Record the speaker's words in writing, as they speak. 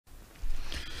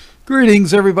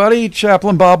Greetings, everybody.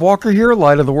 Chaplain Bob Walker here,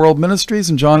 Light of the World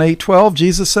Ministries. In John 8:12,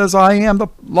 Jesus says, I am the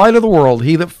light of the world.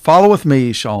 He that followeth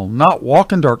me shall not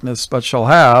walk in darkness, but shall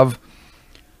have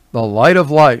the light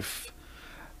of life.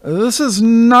 This is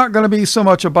not going to be so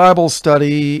much a Bible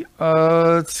study.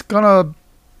 It's going to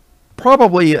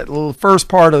probably at the first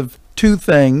part of two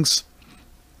things.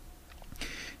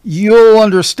 You'll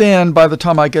understand by the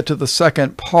time I get to the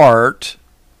second part.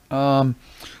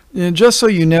 And just so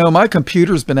you know, my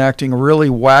computer's been acting really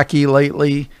wacky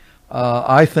lately.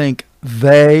 I think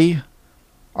they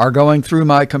are going through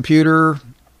my computer.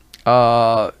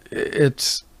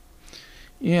 It's,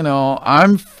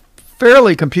 I'm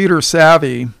fairly computer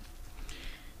savvy,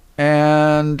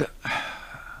 and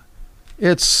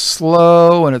it's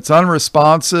slow and it's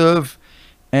unresponsive,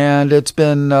 and it's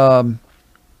been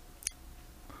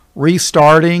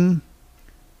restarting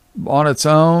on its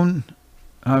own.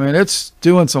 I mean, it's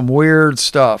doing some weird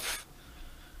stuff.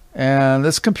 And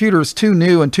this computer is too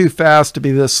new and too fast to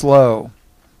be this slow.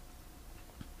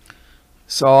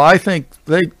 So I think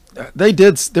they're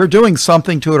doing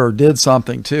something to it or did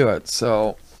something to it.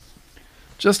 So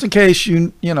just in case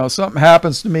something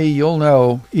happens to me, you'll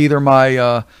know either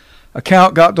my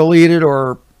account got deleted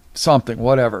or something,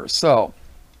 whatever. So,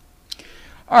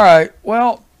 all right,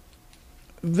 well,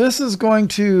 this is going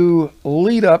to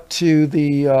lead up to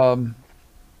the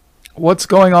what's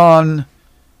going on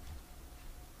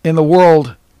in the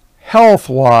world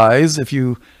health-wise, if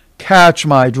you catch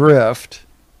my drift.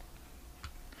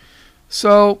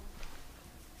 So,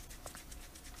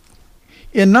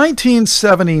 in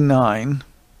 1979,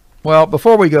 well,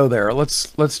 before we go there,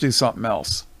 let's do something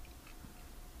else.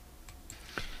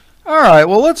 All right,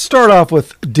 well, let's start off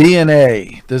with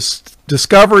DNA, this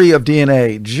discovery of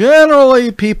DNA.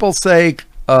 Generally, people say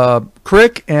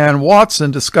Crick and Watson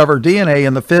discovered DNA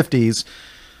in the 50s,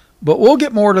 but we'll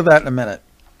get more to that in a minute.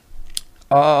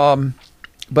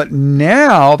 But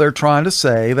now they're trying to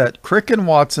say that Crick and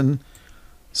Watson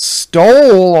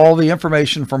stole all the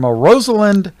information from a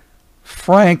Rosalind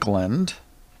Franklin.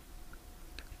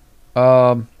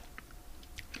 So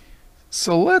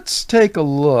let's take a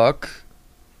look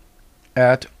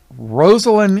at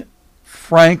Rosalind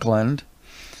Franklin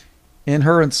in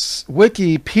her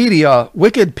Wikipedia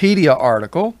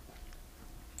article.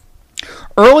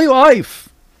 Early life.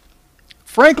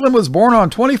 Franklin was born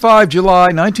on 25 July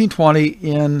 1920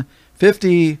 in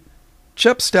 50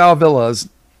 Chepstow Villas,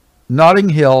 Notting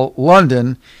Hill,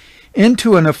 London,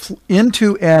 into an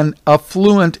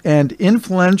affluent and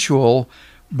influential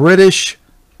British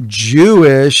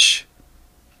Jewish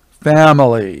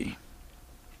family.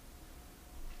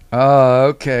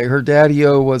 Okay, her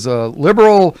daddy-o was a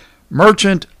liberal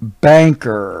merchant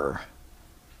banker.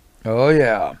 Oh,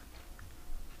 yeah.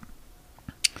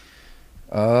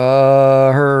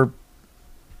 Her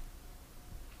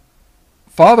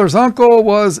father's uncle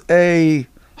was a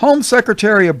Home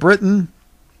Secretary of Britain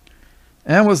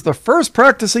and was the first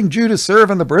practicing Jew to serve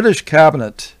in the British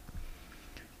cabinet.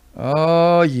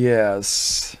 Oh,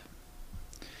 yes.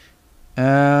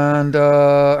 And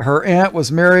her aunt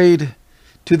was married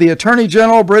to the Attorney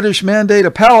General, British Mandate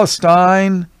of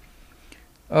Palestine.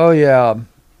 Oh, yeah.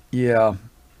 Yeah.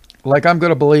 Like I'm going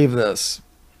to believe this.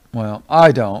 Well,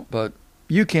 I don't, but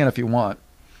you can if you want.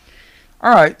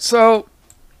 All right, so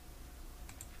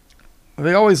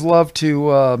they always love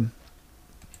to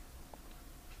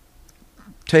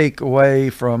take away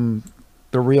from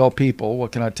the real people.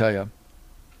 What can I tell you?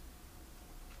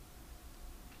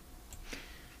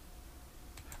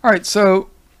 All right, so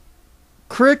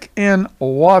Crick and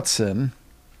Watson,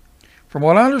 from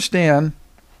what I understand,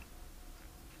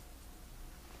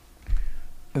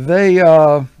 they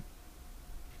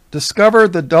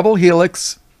discovered the double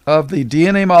helix of the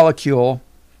DNA molecule,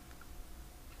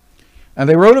 and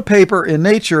they wrote a paper in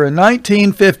Nature in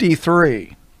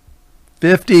 1953.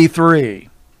 53.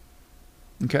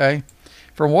 Okay?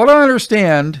 From what I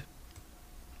understand,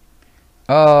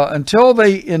 until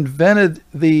they invented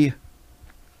the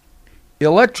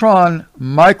electron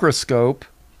microscope,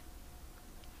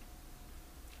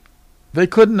 they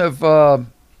couldn't have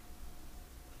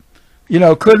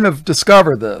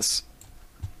discovered this.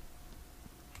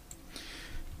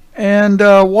 And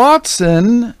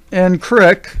Watson and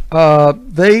Crick,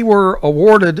 they were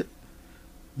awarded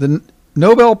the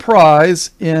Nobel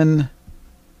Prize in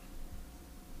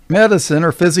Medicine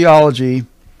or Physiology,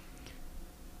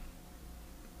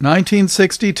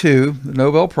 1962, the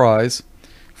Nobel Prize,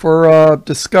 for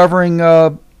discovering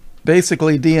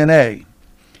basically DNA.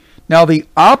 Now, the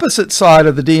opposite side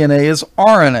of the DNA is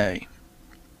RNA.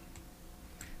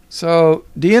 So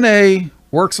DNA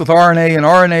works with RNA and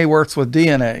RNA works with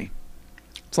DNA.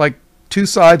 It's like two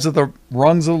sides of the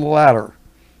rungs of the ladder.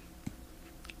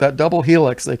 That double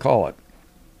helix, they call it.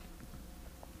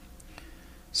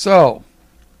 So,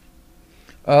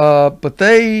 but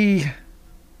they,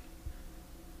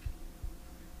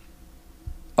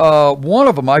 one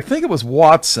of them, I think it was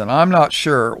Watson, I'm not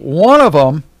sure. One of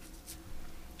them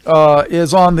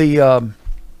is on the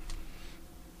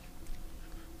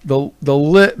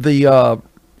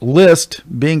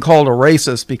list being called a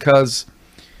racist because,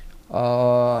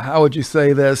 how would you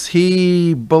say this?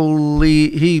 He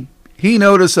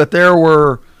noticed that there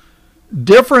were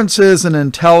differences in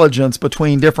intelligence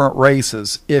between different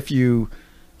races, if you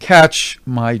catch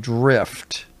my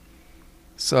drift.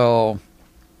 So,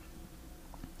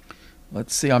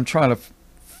 let's see, I'm trying to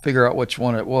figure out which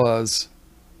one it was.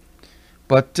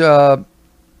 But,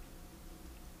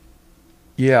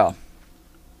 yeah.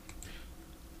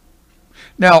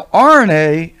 Now,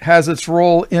 RNA has its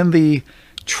role in the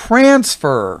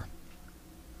transfer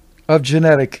of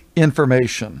genetic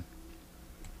information.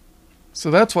 So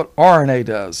that's what RNA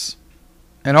does.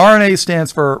 And RNA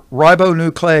stands for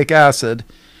ribonucleic acid.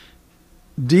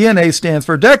 DNA stands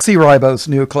for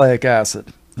deoxyribonucleic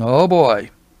acid. Oh boy.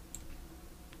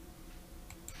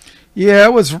 Yeah,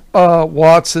 it was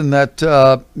Watson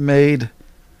that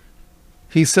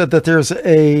he said that there's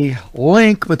a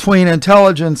link between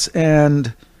intelligence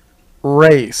and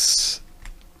race.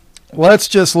 Let's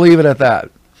just leave it at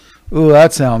that. Ooh,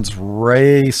 that sounds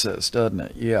racist, doesn't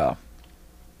it? Yeah.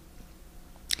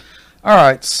 All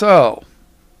right, so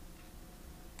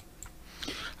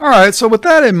with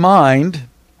that in mind,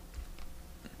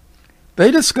 they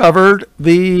discovered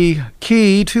the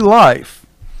key to life.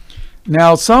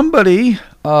 Now, somebody,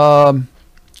 you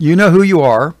know who you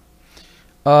are,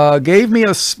 gave me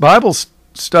a Bible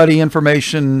study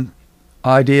information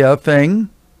idea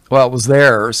thing. Well, it was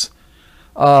theirs.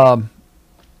 About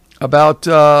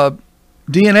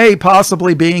DNA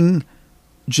possibly being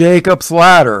Jacob's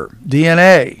ladder.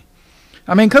 DNA.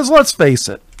 I mean, because let's face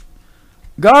it.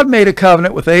 God made a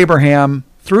covenant with Abraham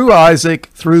through Isaac,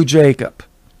 through Jacob.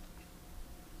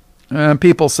 And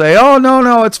people say, oh,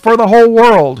 no, it's for the whole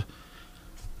world.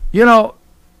 You know,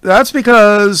 that's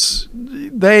because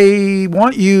they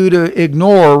want you to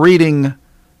ignore reading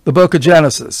the book of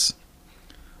Genesis.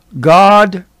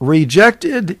 God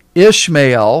rejected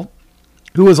Ishmael,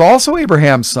 who was also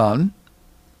Abraham's son.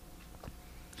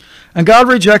 And God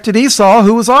rejected Esau,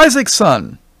 who was Isaac's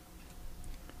son.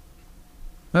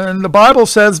 And the Bible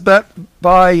says that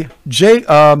by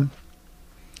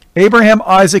Abraham,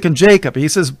 Isaac, and Jacob, he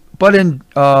says, but in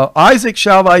Isaac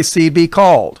shall thy seed be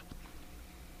called.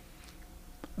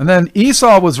 And then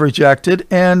Esau was rejected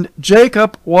and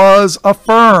Jacob was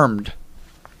affirmed.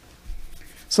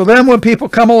 So then when people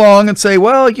come along and say,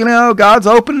 well, you know, God's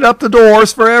opened up the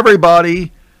doors for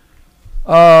everybody,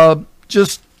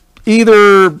 just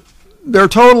either they're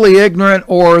totally ignorant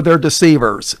or they're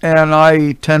deceivers. And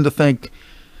I tend to think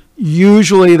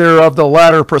usually they're of the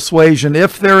latter persuasion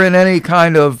if they're in any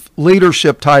kind of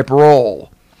leadership type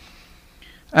role.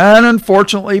 And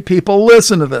unfortunately, people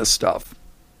listen to this stuff.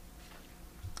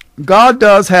 God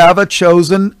does have a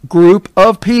chosen group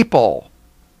of people.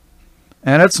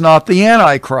 And it's not the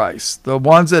Antichrist, the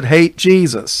ones that hate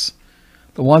Jesus,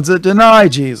 the ones that deny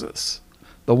Jesus,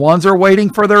 the ones that are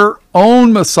waiting for their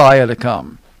own Messiah to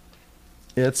come.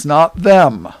 It's not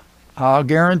them, I'll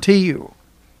guarantee you.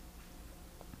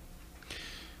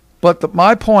 But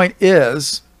my point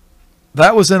is,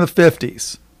 that was in the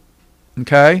 50s.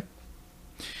 Okay?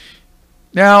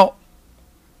 Now,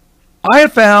 I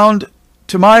have found,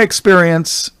 to my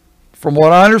experience, from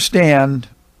what I understand,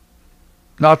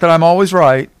 not that I'm always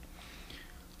right,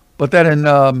 but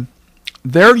that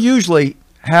they usually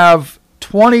have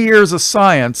 20 years of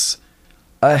science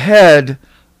ahead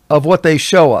of what they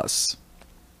show us.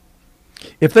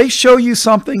 If they show you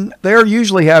something, they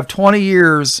usually have 20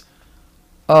 years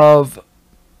of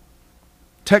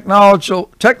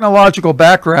technological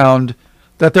background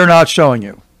that they're not showing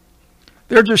you.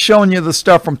 They're just showing you the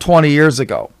stuff from 20 years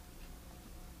ago.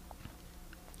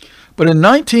 But in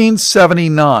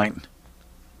 1979,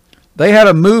 they had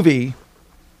a movie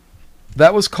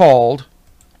that was called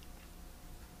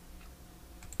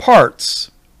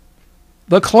Parts,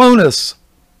 the Clonus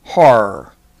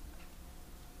Horror.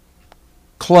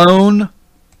 Clone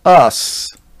us.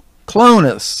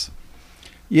 Clonus.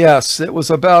 Yes, it was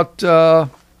about cloning.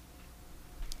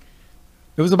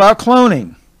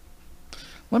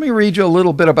 Let me read you a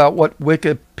little bit about what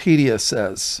Wikipedia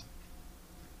says.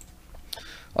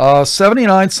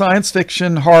 79 science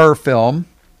fiction horror film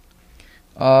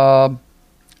about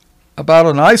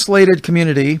an isolated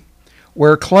community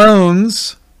where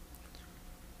clones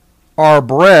are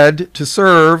bred to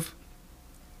serve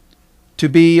to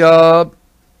be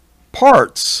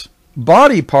parts,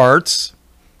 body parts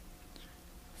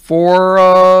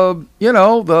for,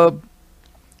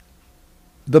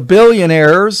 the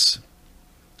billionaires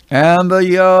and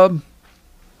the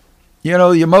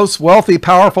most wealthy,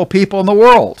 powerful people in the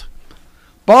world.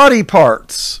 Body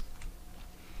parts.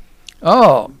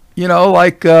 Oh,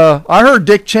 I heard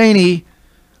Dick Cheney,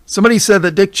 somebody said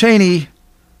that Dick Cheney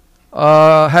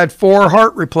had 4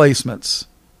 heart replacements.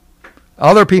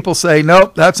 Other people say,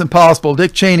 nope, that's impossible.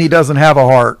 Dick Cheney doesn't have a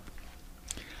heart.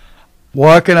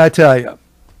 What can I tell you?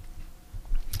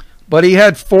 But he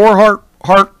had 4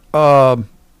 heart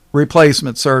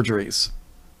replacement surgeries.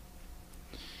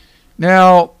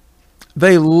 Now,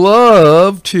 they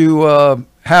love to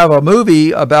have a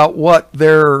movie about what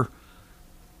they're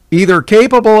either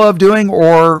capable of doing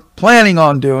or planning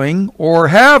on doing or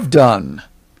have done,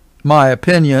 my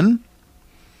opinion.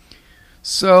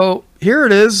 So here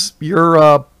it is,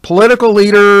 your political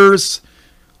leaders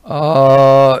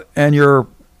and your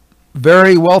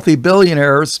very wealthy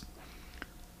billionaires,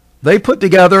 they put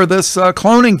together this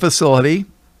cloning facility,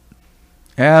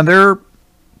 and they're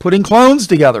putting clones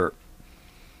together.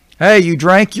 Hey, you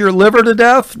drank your liver to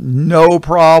death? No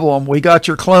problem. We got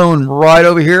your clone right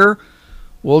over here.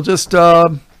 We'll just,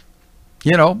 harvest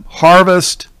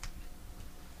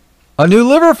a new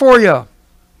liver for you.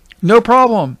 No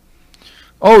problem.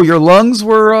 Oh, your lungs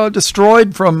were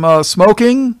destroyed from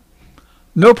smoking?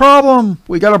 No problem.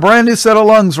 We got a brand new set of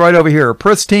lungs right over here.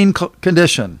 Pristine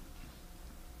condition.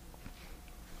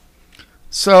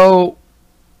 So,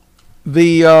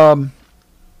 and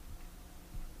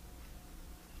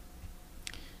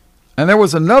there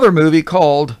was another movie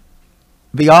called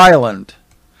The Island,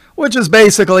 which is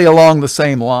basically along the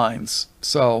same lines.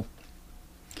 So,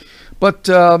 but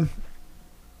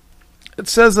it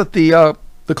says that the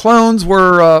clones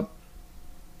were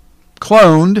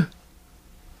cloned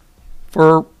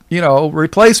for,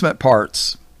 replacement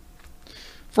parts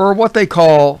for what they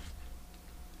call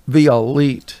the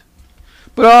elite.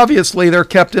 But obviously they're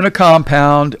kept in a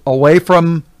compound away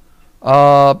from,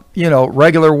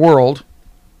 regular world,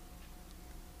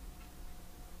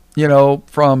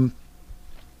 from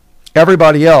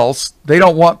everybody else. They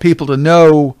don't want people to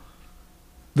know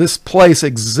this place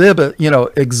exists.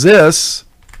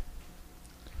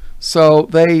 So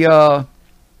they,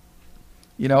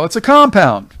 it's a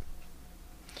compound.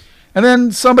 And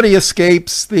then somebody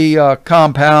escapes the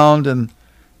compound, and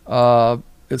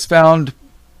it's found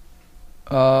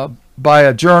by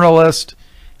a journalist,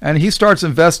 and he starts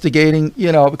investigating,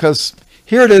 because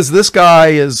here it is, this guy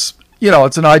is,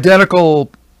 it's an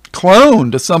identical clone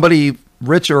to somebody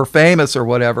rich or famous or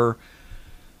whatever.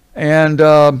 And,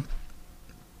 but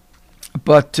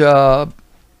I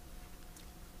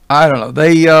don't know.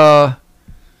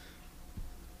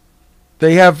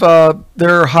 They have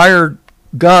their hired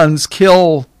guns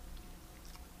kill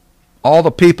all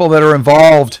the people that are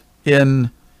involved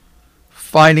in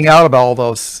finding out about all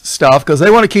those stuff, because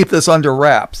they want to keep this under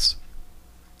wraps.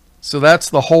 So that's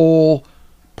the whole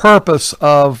purpose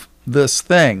of this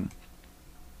thing.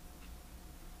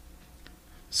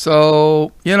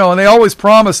 So, and they always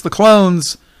promise the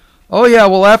clones, oh yeah,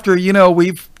 well after,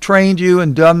 we've trained you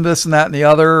and done this and that and the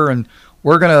other, and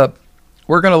we're going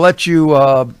to let you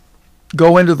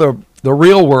go into the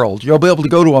real world. You'll be able to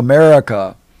go to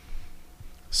America.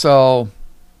 So,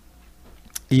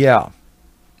 yeah.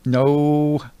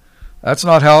 No, that's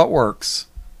not how it works.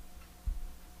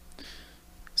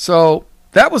 So,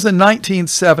 that was in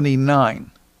 1979.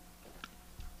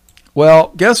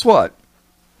 Well, guess what?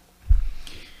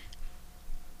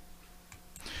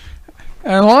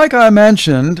 And like I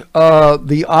mentioned,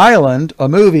 The Island, a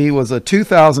movie, was a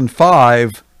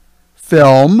 2005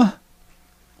 film,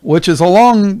 which is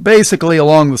basically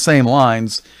along the same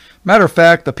lines. Matter of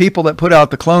fact, the people that put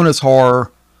out the Clonus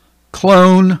Horror,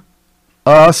 Clone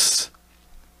Us,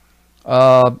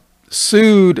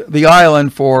 sued The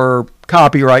Island for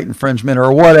copyright infringement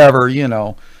or whatever,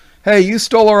 Hey, you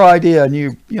stole our idea and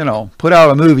you put out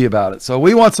a movie about it. So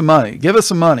we want some money. Give us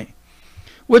some money.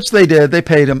 Which they did. They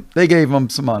paid him. They gave him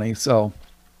some money. So,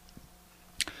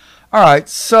 all right.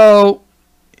 So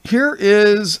here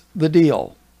is the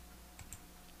deal.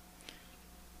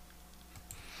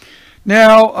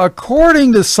 Now,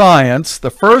 according to science,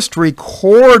 the first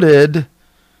recorded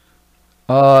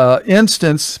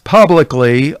instance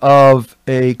publicly of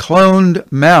a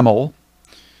cloned mammal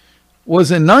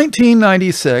was in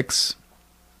 1996.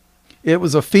 It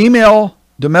was a female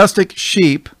domestic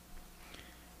sheep,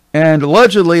 and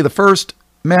allegedly the first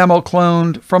mammal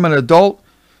cloned from an adult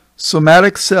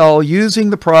somatic cell using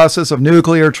the process of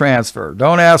nuclear transfer.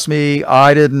 Don't ask me,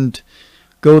 I didn't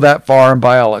go that far in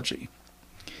biology.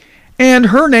 And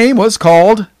her name was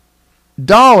called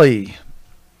Dolly.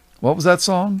 What was that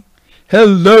song?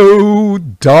 Hello,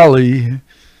 Dolly.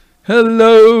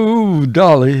 Hello,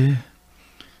 Dolly.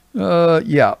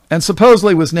 Yeah, and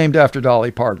supposedly was named after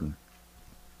Dolly Parton.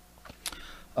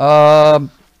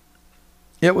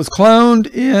 It was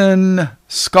cloned in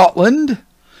Scotland.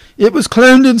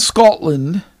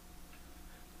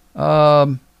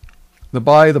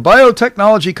 By the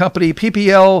biotechnology company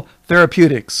PPL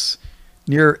Therapeutics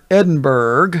near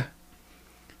Edinburgh,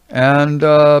 and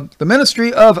the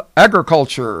Ministry of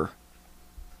Agriculture.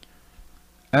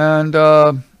 And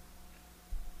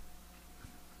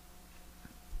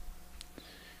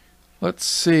let's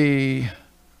see.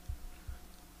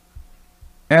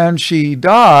 And she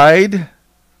died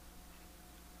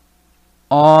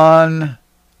in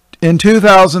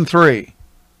 2003.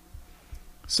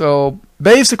 So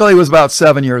basically was about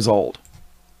 7 years old.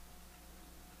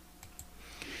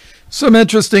 Some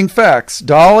interesting facts.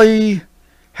 Dolly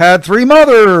had 3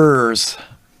 mothers.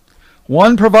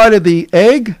 One provided the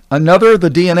egg, another the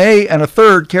DNA, and a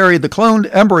third carried the cloned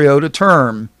embryo to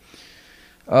term.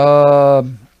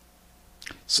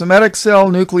 Somatic cell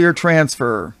nuclear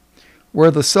transfer,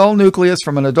 where the cell nucleus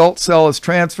from an adult cell is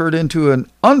transferred into an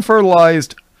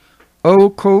unfertilized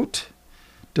oocote,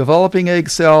 developing egg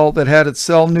cell that had its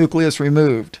cell nucleus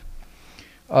removed.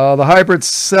 The hybrid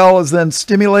cell is then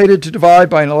stimulated to divide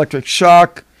by an electric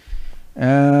shock,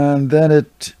 and then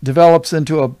it develops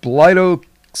into a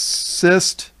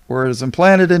blightocyst, where it is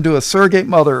implanted into a surrogate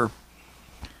mother.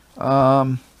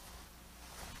 And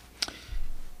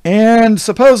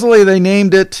supposedly they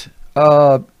named it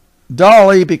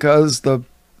Dolly because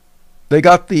they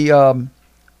got the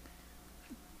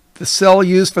cell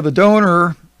used for the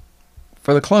donor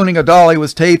for the cloning of Dolly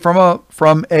was taken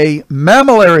from a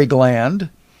mammillary gland.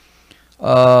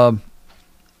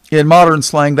 In modern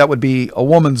slang, that would be a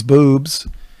woman's boobs.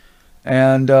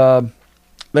 And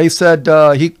they said,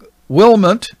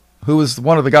 Wilmot, who was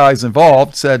one of the guys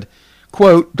involved, said,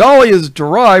 quote, Dolly is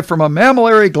derived from a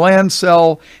mammillary gland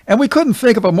cell, and we couldn't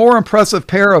think of a more impressive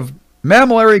pair of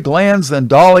mammillary glands than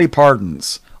Dolly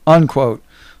Parton's, unquote.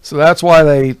 So that's why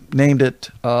they named it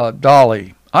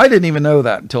Dolly. I didn't even know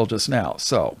that until just now.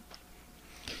 So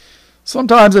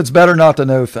sometimes it's better not to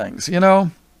know things, you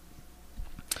know.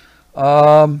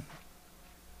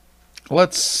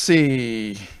 Let's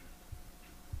see.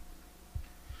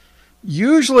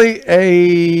 Usually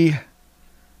they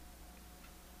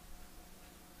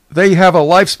have a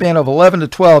lifespan of 11 to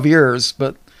 12 years,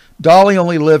 but Dolly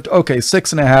only lived,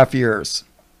 6.5 years.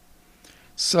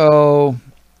 So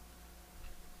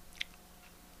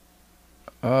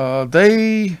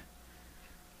they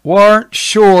weren't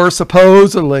sure,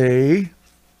 supposedly,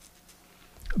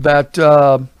 that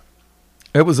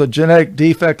it was a genetic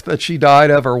defect that she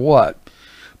died of or what.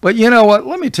 But you know what?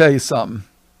 Let me tell you something.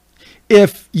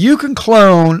 If you can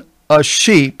clone a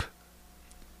sheep,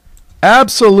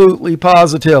 absolutely,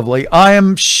 positively, I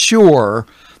am sure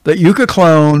that you could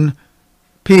clone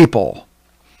people.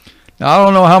 Now, I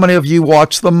don't know how many of you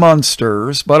watch the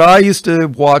Munsters, but I used to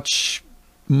watch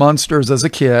Munsters as a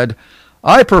kid.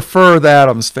 I prefer the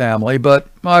Addams Family, but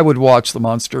I would watch the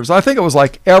Munsters. I think it was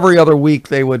like every other week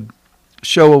they would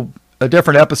show a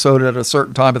different episode at a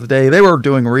certain time of the day. They were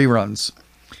doing reruns.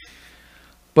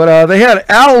 But they had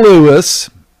Al Lewis.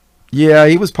 Yeah,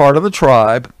 he was part of the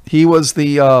tribe. He was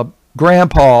the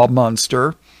Grandpa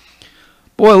Munster.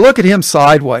 Boy, look at him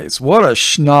sideways. What a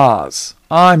schnoz.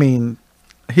 I mean,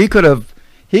 he could have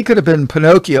been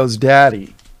Pinocchio's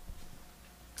daddy.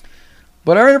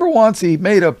 But I remember once he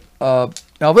made a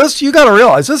now this, you got to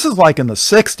realize, this is like in the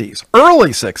 60s,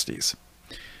 early 60s.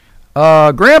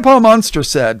 Grandpa Munster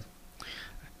said,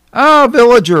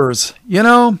 villagers, you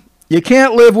know, you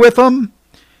can't live with them,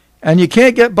 and you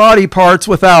can't get body parts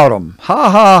without them. Ha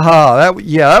ha ha.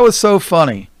 That was so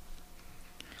funny.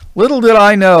 Little did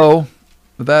I know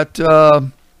that,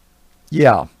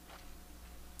 yeah.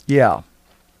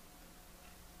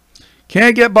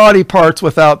 Can't get body parts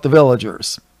without the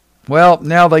villagers. Well,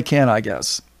 now they can, I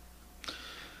guess.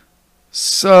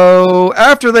 So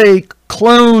after they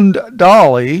cloned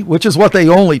Dolly, which is what they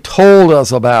only told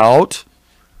us about,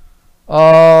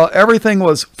 everything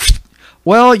was,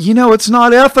 well, you know, it's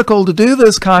not ethical to do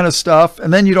this kind of stuff,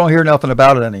 and then you don't hear nothing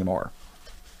about it anymore.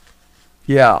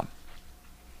 Yeah.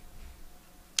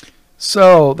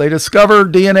 So they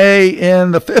discovered DNA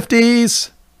in the 50s.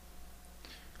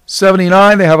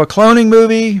 79, they have a cloning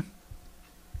movie.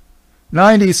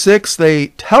 96, they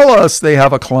tell us they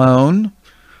have a clone.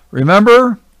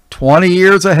 Remember? 20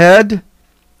 years ahead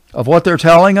of what they're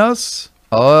telling us?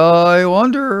 I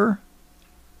wonder.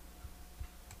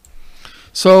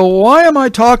 So why am I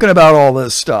talking about all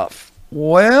this stuff?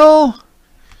 Well,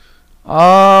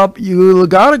 you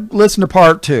got to listen to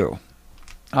part 2.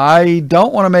 I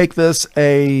don't want to make this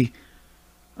I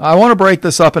want to break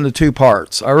this up into 2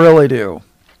 parts. I really do.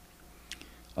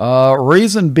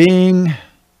 Reason being,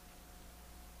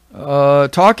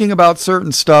 talking about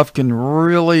certain stuff can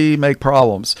really make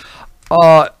problems.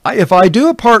 If I do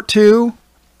a part 2,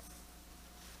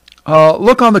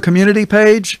 look on the community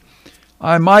page.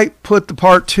 I might put the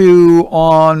part 2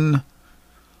 on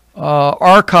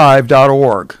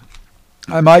archive.org.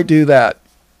 I might do that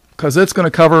because it's going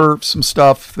to cover some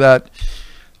stuff that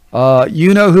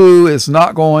you know who is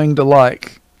not going to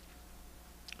like.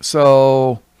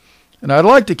 So, and I'd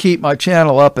like to keep my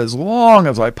channel up as long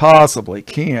as I possibly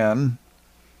can.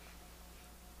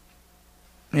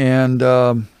 And,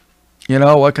 you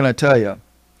know, what can I tell you?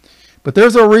 But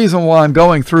there's a reason why I'm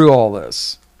going through all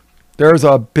this. There's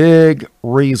a big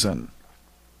reason.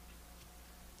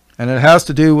 And it has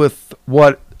to do with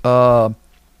what's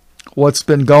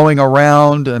been going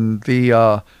around and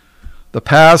the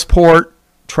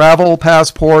travel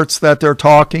passports that they're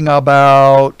talking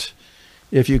about,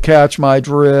 if you catch my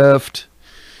drift.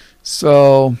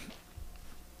 So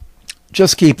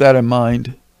just keep that in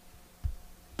mind,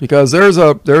 because there's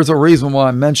a reason why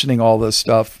I'm mentioning all this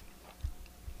stuff.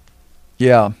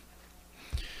 Yeah.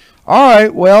 All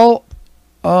right. Well,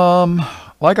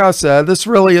 like I said, this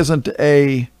really isn't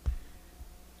a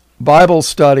Bible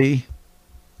study,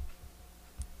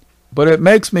 but it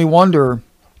makes me wonder,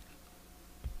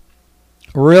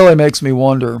 really makes me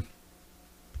wonder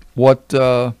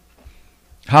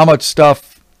how much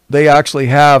stuff they actually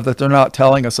have that they're not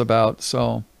telling us about.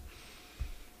 So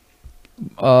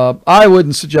I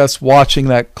wouldn't suggest watching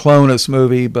that Clonus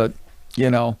movie, but you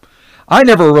know, I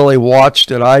never really watched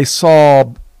it. I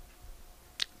saw,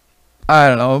 I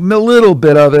don't know, a little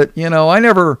bit of it. You know, I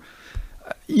never,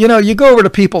 you know, you go over to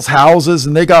people's houses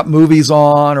and they got movies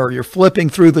on, or you're flipping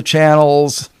through the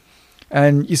channels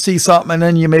and you see something and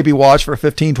then you maybe watch for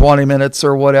 15, 20 minutes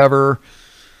or whatever.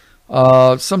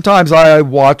 Sometimes I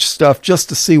watch stuff just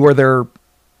to see where they're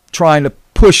trying to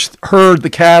herd the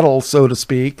cattle, so to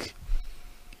speak.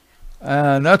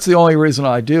 And that's the only reason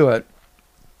I do it.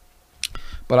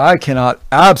 But I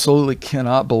absolutely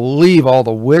cannot believe all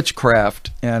the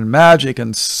witchcraft and magic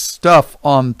and stuff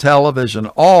on television.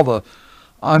 I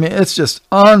mean, it's just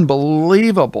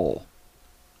unbelievable.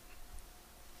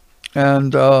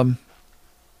 And, you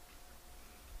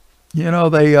know,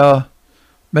 they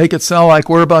make it sound like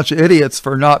we're a bunch of idiots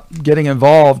for not getting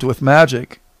involved with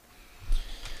magic.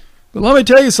 But let me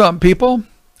tell you something, people.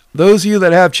 Those of you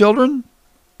that have children,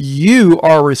 you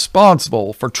are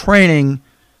responsible for training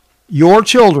your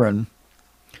children,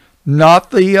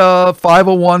 not the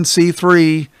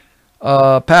 501c3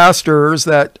 pastors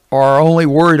that are only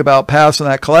worried about passing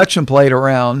that collection plate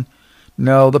around.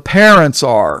 No, the parents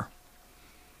are.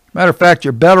 Matter of fact,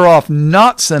 you're better off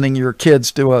not sending your kids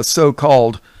to a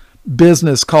so-called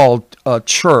business called a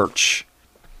church.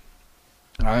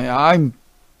 I'm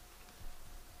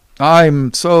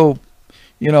so,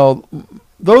 you know,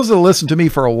 those that listen to me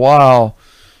for a while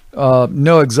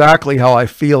know exactly how I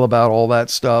feel about all that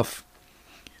stuff.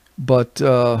 But,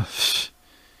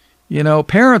 you know,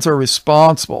 parents are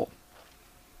responsible.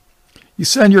 You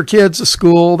send your kids to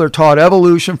school, they're taught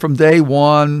evolution from day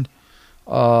one.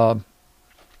 Now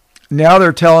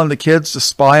they're telling the kids to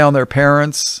spy on their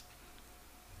parents,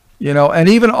 you know, and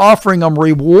even offering them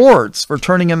rewards for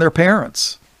turning in their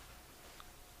parents.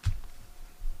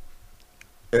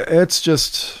 It's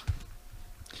just,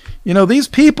 you know, these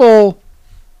people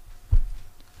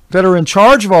that are in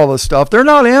charge of all this stuff, they're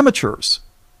not amateurs.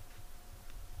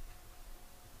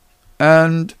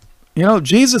 And, you know,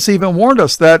 Jesus even warned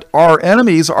us that our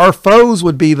enemies, our foes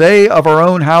would be they of our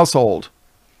own household.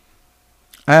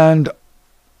 And,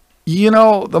 you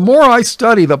know, the more I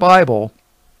study the Bible,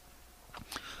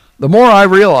 the more I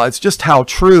realize just how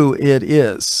true it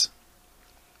is.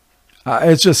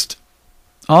 It's just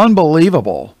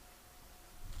unbelievable.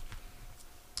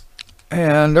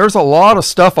 And there's a lot of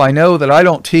stuff I know that I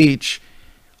don't teach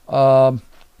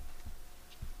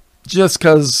just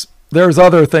because there's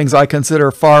other things I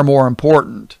consider far more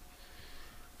important.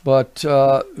 But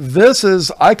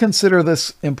I consider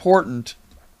this important.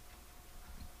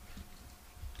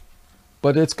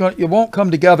 But it won't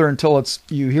come together until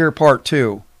you hear part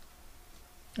 2.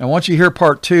 And once you hear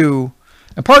part 2,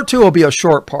 and part 2 will be a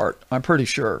short part, I'm pretty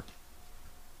sure.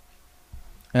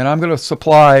 And I'm going to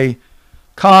supply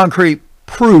concrete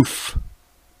proof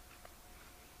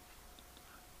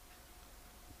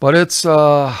But it's,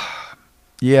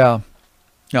 yeah.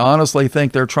 I honestly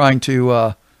think they're trying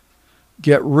to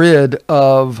get rid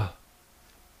of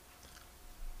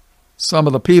some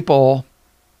of the people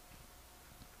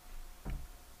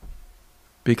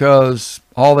because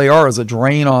all they are is a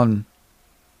drain on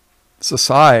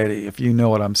society, if you know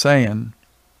what I'm saying.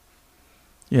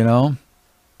 You know,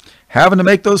 having to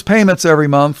make those payments every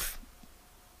month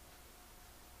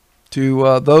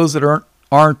to those that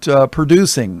aren't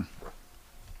producing.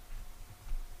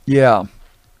 Yeah.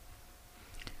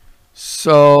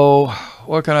 So,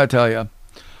 what can I tell you?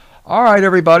 All right,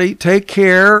 everybody, take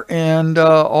care, and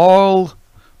all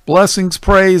blessings,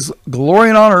 praise, glory,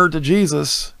 and honor to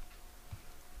Jesus.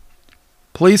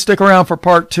 Please stick around for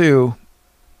part 2.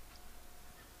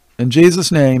 In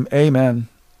Jesus' name, amen.